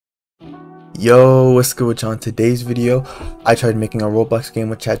Yo, what's good with y'all? In today's video, I tried making a Roblox game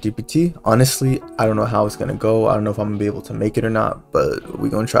with ChatGPT. Honestly, I don't know how it's gonna go. I don't know if I'm gonna be able to make it or not, but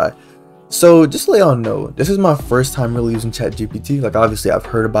we're gonna try. So just to let y'all know, this is my first time really using ChatGPT. Like obviously I've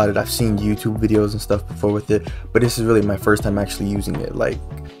heard about it, I've seen YouTube videos and stuff before with it, but this is really my first time actually using it. Like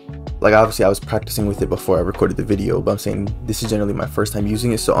obviously I was practicing with it before I recorded the video, but I'm saying this is generally my first time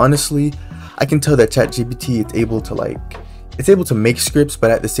using it. So honestly, I can tell that ChatGPT it's able to make scripts,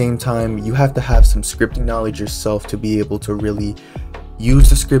 but at the same time you have to have some scripting knowledge yourself to be able to really use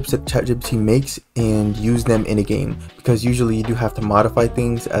the scripts that ChatGPT makes and use them in a game, because usually you do have to modify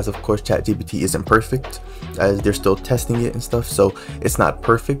things, as of course ChatGPT isn't perfect, as they're still testing it and stuff, so it's not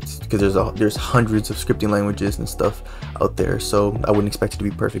perfect because there's hundreds of scripting languages and stuff out there, so I wouldn't expect it to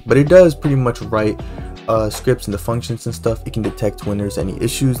be perfect, but it does pretty much write scripts and the functions and stuff. It can detect when there's any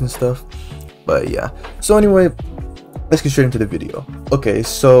issues and stuff. But yeah, so anyway, let's get straight into the video. Okay,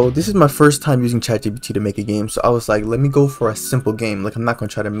 so this is my first time using ChatGPT to make a game, so I was like, let me go for a simple game. Like I'm not gonna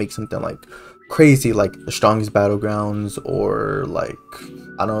try to make something like crazy like the strongest battlegrounds, or like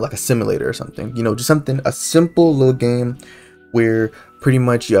I don't know, like a simulator or something, you know, just a simple little game where pretty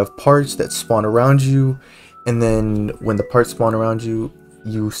much you have parts that spawn around you, and then when the parts spawn around you,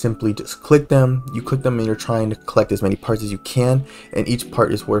 you simply just click them, and you're trying to collect as many parts as you can, and each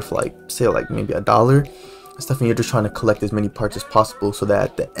part is worth like, say like maybe $1 stuff, and you're just trying to collect as many parts as possible so that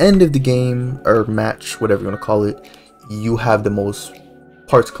at the end of the game or match, whatever you want to call it, you have the most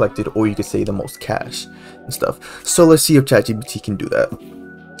parts collected, or you could say the most cash and stuff. So let's see if ChatGPT can do that.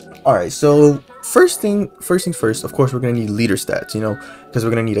 Alright, so first things first, of course we're gonna need leader stats, you know, because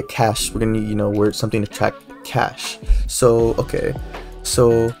we're gonna need a cache, we're gonna need, you know, where something to track cash. So okay, so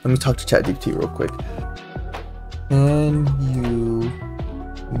let me talk to ChatGPT real quick. Can you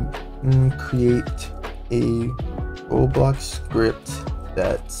create a Roblox script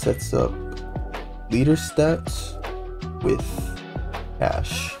that sets up leader stats with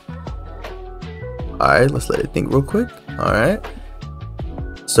cash? Alright, let's let it think real quick. Alright,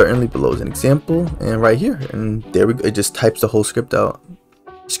 certainly below is an example, and right here, and there we go. It just types the whole script out.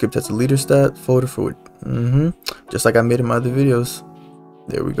 Script has a leader stat folder for it, just like I made in my other videos.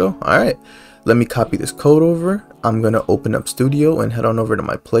 There we go. Alright, let me copy this code over. I'm gonna open up Studio and head on over to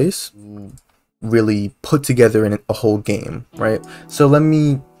my place, really put together in a whole game, right? So let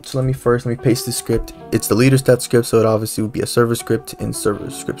me paste the script. It's the leader stat script, so it obviously would be a server script in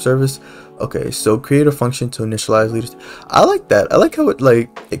script service. Okay, so create a function to initialize leaders. I like that. I like how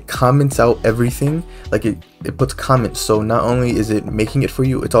it comments out everything. Like it puts comments, so not only is it making it for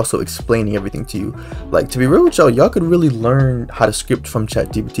you, it's also explaining everything to you. Like, to be real with y'all could really learn how to script from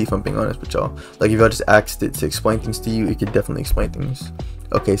ChatGPT, if I'm being honest with y'all. Like if y'all just asked it to explain things to you, it could definitely explain things.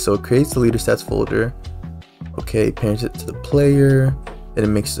 Okay, so it creates the leader stats folder. Okay, parents it to the player, and it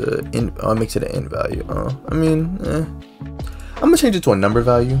makes it an int value. I mean, I'm gonna change it to a number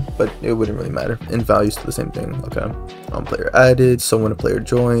value, but it wouldn't really matter. Int values to the same thing. Okay, player added. So when a player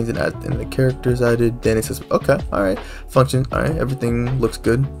joins and the characters added, then it says okay, all right, function, all right, everything looks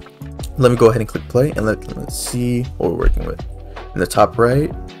good. Let me go ahead and click play, and let's see what we're working with. In the top right,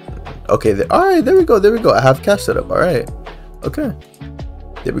 okay, all right, there we go. I have cash set up. All right, okay.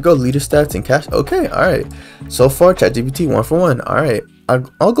 There we go, leader stats and cash. Okay, all right. So far, ChatGPT 1 for 1. All right,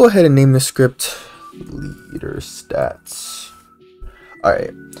 I'll go ahead and name the script leader stats. All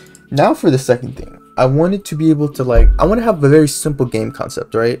right. Now for the second thing, I wanted to be able to I want to have a very simple game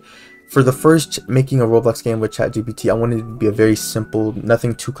concept, right? For the first making a Roblox game with ChatGPT, I wanted it to be a very simple,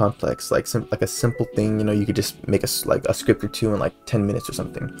 nothing too complex, like a simple thing. You know, you could just make a script or two in like 10 minutes or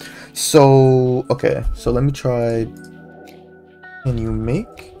something. So okay, so let me try. Can you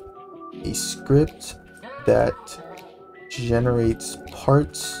make a script that generates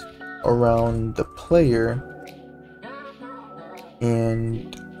parts around the player,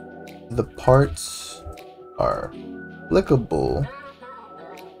 and the parts are clickable?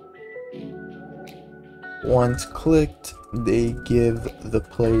 Once clicked, they give the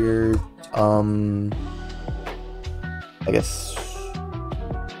player I guess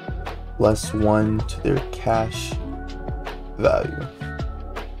 +1 to their cash value.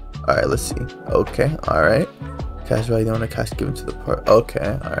 All right, let's see. Okay, all right, cash value on a cash given to the part.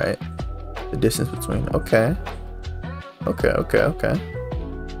 Okay, all right, the distance between. Okay,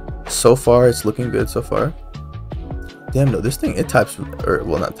 so far it's looking good so far. Damn, no, this thing, it types, or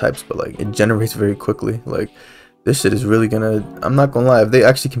well, not types, but like it generates very quickly. Like this shit is really gonna, I'm not gonna lie, if they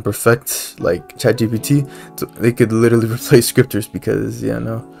actually can perfect like ChatGPT, they could literally replace scripters, because yeah,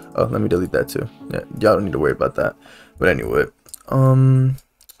 no. Oh, let me delete that too. Yeah, y'all don't need to worry about that. But anyway,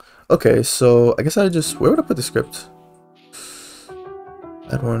 okay, so I guess where would I put the script?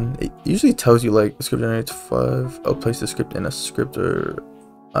 Add one. It usually tells you like the script generates 5. I'll place the script in a script or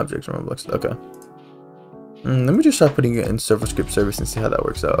object from Roblox. Okay. Let me just try putting it in server script service and see how that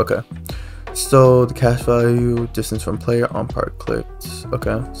works out. Okay. So the cache value, distance from player, on part clicked.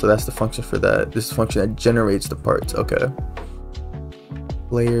 Okay. So that's the function for that. This is the function that generates the parts. Okay.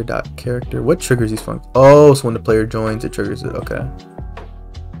 Player.character. What triggers these functions? Oh, so when the player joins, it triggers it. Okay.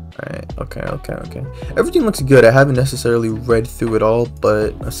 Alright, okay. Everything looks good. I haven't necessarily read through it all,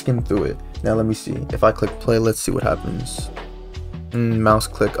 but I skimmed through it. Now let me see. If I click play, let's see what happens. Mouse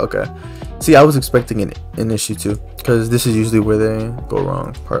click. Okay. See, I was expecting an issue too, because this is usually where they go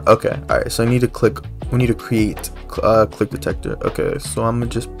wrong. Okay. Alright, so I need to click. We need to create click detector. Okay, so I'm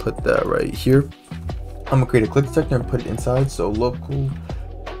gonna just put that right here. I'm gonna create a click detector and put it inside. So local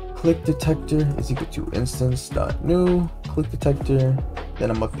click detector is equal to instance.new click detector. Then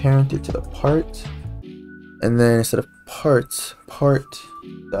I'm gonna parent it to the part, and then instead of parts, part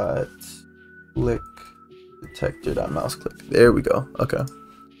dot click detector dot mouse click. There we go. Okay.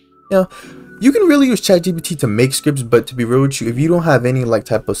 Yeah, you can really use ChatGPT to make scripts, but to be real with you, if you don't have any like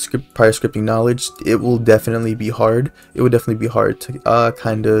type of prior scripting knowledge, it will definitely be hard. It would definitely be hard to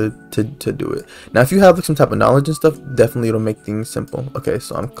to do it. Now, if you have like some type of knowledge and stuff, definitely it'll make things simple. Okay,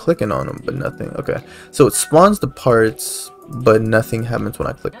 so I'm clicking on them, but nothing. Okay, so it spawns the parts, but nothing happens when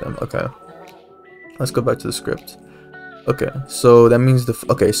I click them. Okay, let's go back to the script. Okay, so that means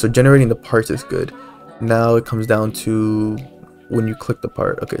so generating the parts is good. Now it comes down to when you click the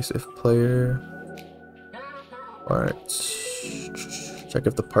part. Okay, so if player parts, check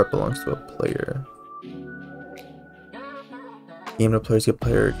if the part belongs to a player. Game of players get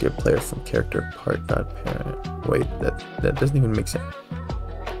player from character part dot parent. Wait, that doesn't even make sense.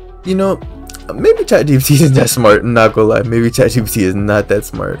 You know, maybe ChatGPT is that smart. I'm not gonna lie, maybe ChatGPT is not that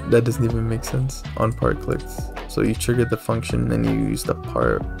smart. That doesn't even make sense on part clicks. So you trigger the function and you use the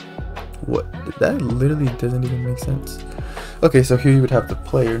part. What? That literally doesn't even make sense. Okay, so here you would have the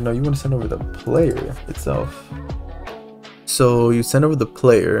player. No, you want to send over the player itself. So you send over the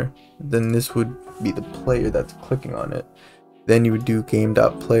player, then this would be the player that's clicking on it. Then you would do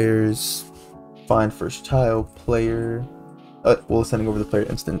game.players find first child player. Well, sending over the player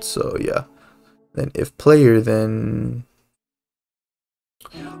instance. So yeah. Then if player, then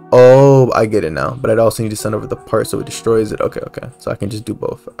oh, I get it now. But I'd also need to send over the part so it destroys it. Okay. So I can just do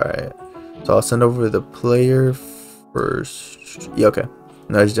both. All right. So I'll send over the player first. Yeah, okay.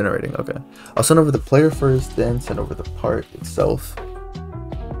 Now it's generating. Okay. I'll send over the player first, then send over the part itself.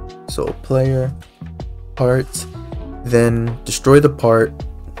 So player, part, then destroy the part,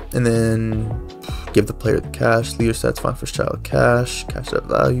 and then give the player the cache. Leader sets find first child cache that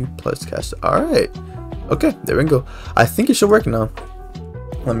value plus cache. All right. Okay, there we go. I think it should work now.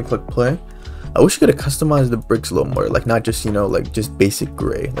 Let me click play. I wish you could have customized the bricks a little more, like not just, you know, like just basic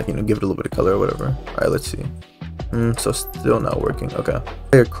gray, like, you know, give it a little bit of color or whatever. All right, let's see. So still not working. Okay,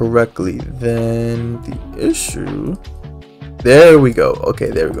 correctly, then the issue, there we go. Okay,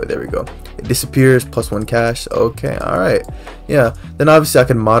 there we go. It disappears plus 1 cache. Okay, all right. Yeah, then obviously I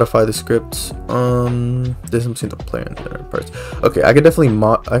can modify the script. There's some between the player and the parts. Okay, I could definitely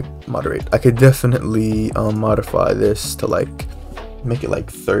moderate. I could definitely modify this to like make it like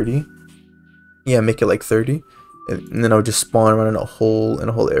 30. Yeah, make it like 30, and then I'll just spawn around in a whole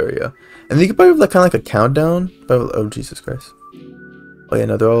area, and then you can probably have like kind of like a countdown. Oh Jesus Christ! Oh yeah,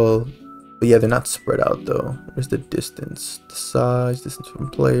 no, they're all, but yeah, they're not spread out though. Where's the distance, the size, distance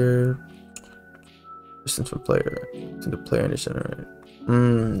from player, to the player and the generator.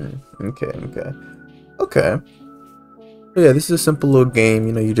 Okay. So yeah, this is a simple little game.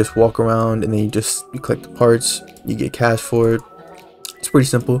 You know, you just walk around and then you collect the parts, you get cash for it. It's pretty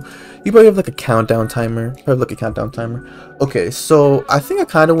simple. You probably have like a countdown timer. Okay, so I think I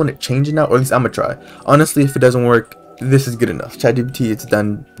kind of want to change it now, or at least I'm gonna try. Honestly, if it doesn't work, this is good enough. ChatGPT, it's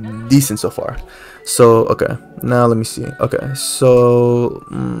done decent so far. So okay, now let me see. Okay, so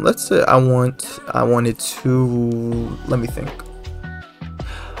let's say I wanted to, let me think.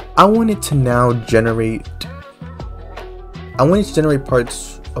 I wanted to now generate. I wanted to generate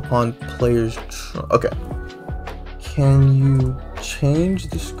parts upon players. Okay. Can you change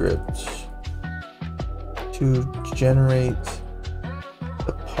the script to generate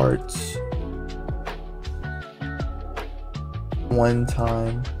the parts one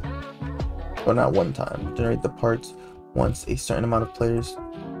time, or not one time, generate the parts once a certain amount of players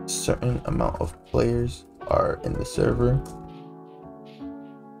are in the server,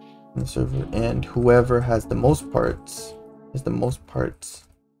 and whoever has the most parts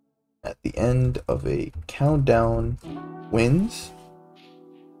at the end of a countdown wins.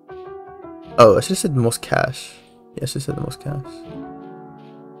 Oh, I should have said the most cash. Yeah, I should have said the most cash.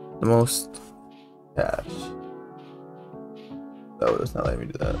 the most cash. Oh, it's not letting me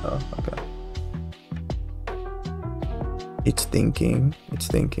do that. Oh, okay. It's thinking. It's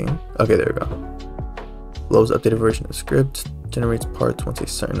thinking. Okay, there we go. Loads updated version of script. Generates parts once a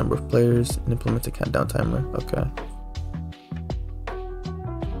certain number of players and implements a countdown timer. Okay.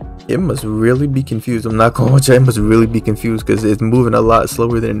 It must really be confused. I'm not gonna watch it. It must really be confused because it's moving a lot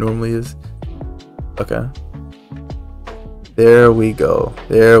slower than it normally is. Okay. There we go.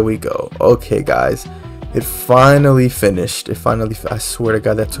 There we go. Okay, guys. It finally finished. It finally, I swear to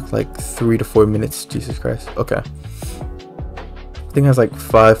God, that took like 3 to 4 minutes. Jesus Christ. Okay. I think it has like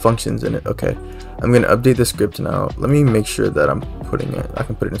 5 functions in it. Okay. I'm going to update the script now. Let me make sure that I'm putting it. I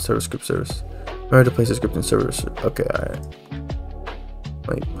can put it in server script service. Remember to place the script in server. Okay, alright.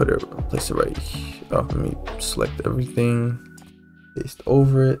 Let me put it, place it right here. Oh, let me select everything. Paste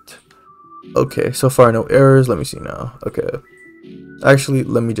over it. Okay, so far no errors. Let me see now. Okay. Actually,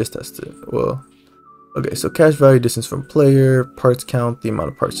 let me just test it. Well, okay, so cache value, distance from player, parts count, the amount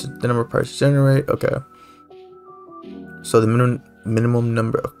of parts, the number of parts to generate. Okay. So the minimum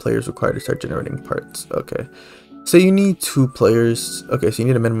number of players required to start generating parts. Okay. So you need 2 players. Okay, so you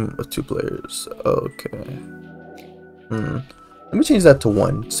need a minimum of 2 players. Okay. Let me change that to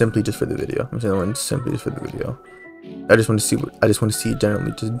 1 simply just for the video. I'm saying 1 simply just for the video. I just want to see what it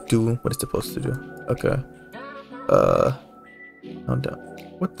generally just do what it's supposed to do. Okay. Countdown.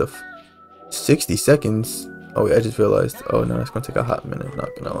 What the 60 seconds? Oh wait, I just realized. Oh no, it's gonna take a hot minute, not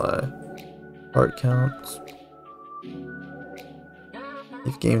gonna lie. Part counts.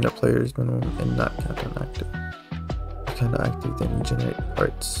 If game that player is minimum and not countdown active. If countdown active, then you generate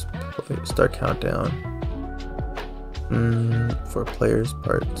parts. Start countdown. For players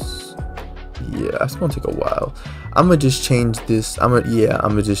parts. Yeah, that's gonna take a while. I'm gonna just change this. I'm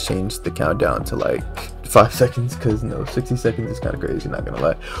gonna just change the countdown to like 5 seconds because no, 60 seconds is kind of crazy, not gonna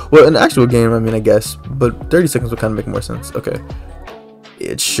lie. Well, in the actual game, I mean, I guess, but 30 seconds will kind of make more sense. Okay,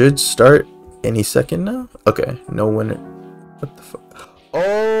 it should start any second now. Okay, no winner. What the fuck?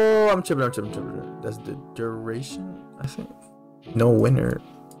 Oh, I'm tripping. That's the duration, I think. No winner.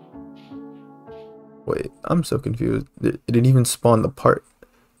 Wait, I'm so confused. It didn't even spawn the part.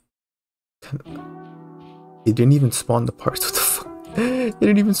 It didn't even spawn the parts. What the fuck? It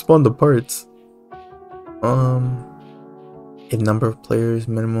didn't even spawn the parts. A number of players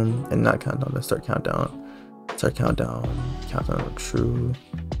minimum and not countdown. Let's start countdown. Countdown true.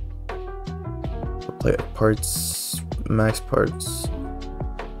 For player parts, max parts.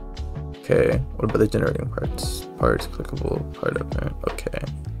 Okay. What about the generating parts? Parts clickable part apparent. Okay.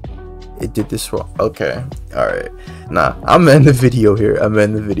 It did this wrong. Okay. Alright. Nah, I'm in the video here.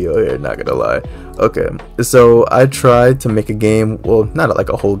 Not gonna lie. Okay. So I tried to make a game. Well, not like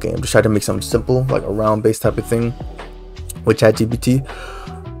a whole game. Just tried to make something simple, like a round based type of thing with ChatGPT.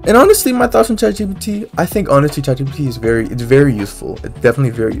 And honestly, my thoughts on ChatGPT, I think honestly ChatGPT is very useful. It's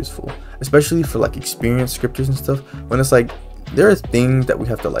definitely very useful. Especially for like experienced scripters and stuff. When it's like there are things that we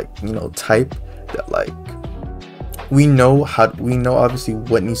have to like, you know, type that like we know obviously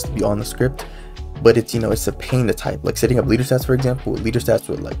what needs to be on the script, but it's, you know, it's a pain to type. Like setting up leader stats, for example, leader stats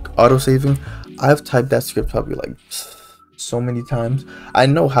with like auto saving. I've typed that script probably like so many times. I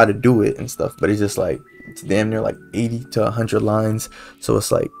know how to do it and stuff, but it's just like it's damn near like 80 to 100 lines, so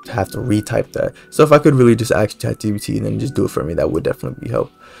it's like I have to retype that. So if I could really just ask ChatGPT and then just do it for me, that would definitely be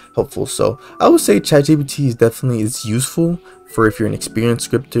helpful. So I would say ChatGPT is useful for if you're an experienced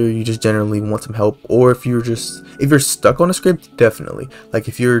scripter, you just generally want some help, or if you're stuck on a script, definitely. Like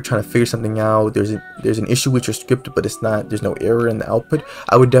if you're trying to figure something out, there's an issue with your script, but there's no error in the output,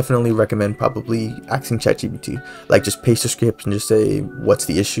 I would definitely recommend probably asking ChatGPT. Like just paste the script and just say what's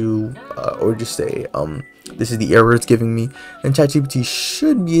the issue, or just say this is the error it's giving me, and ChatGPT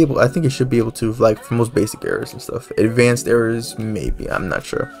should be able, I think it should be able to, like for most basic errors and stuff. Advanced errors, maybe, I'm not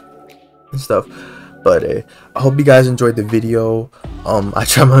sure and stuff. But I hope you guys enjoyed the video. I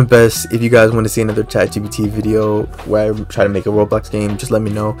try my best. If you guys want to see another ChatGPT video where I try to make a Roblox game, just let me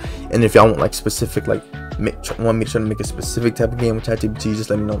know. And if y'all want like specific, like want me to try to make a specific type of game with ChatGPT,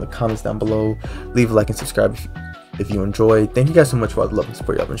 just let me know in the comments down below. Leave a like and subscribe if you enjoy. Thank you guys so much for all the love and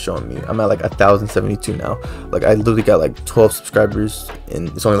support y'all been showing me. I'm at like 1,072 now. Like I literally got like 12 subscribers, and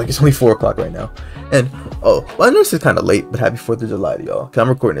it's only 4 o'clock right now. And oh, well, I know this is kind of late, but happy 4th of July to y'all, because I'm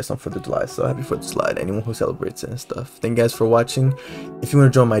recording this on 4th of July, so happy 4th of July to anyone who celebrates it and stuff. Thank you guys for watching. If you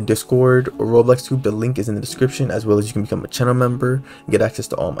want to join my Discord or Roblox group, the link is in the description, as well as you can become a channel member and get access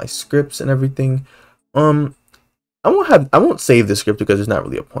to all my scripts and everything. I won't save the script because there's not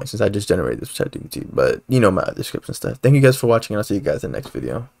really a point since I just generated this with ChatGPT, but you know my other scripts and stuff. Thank you guys for watching, and I'll see you guys in the next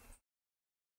video.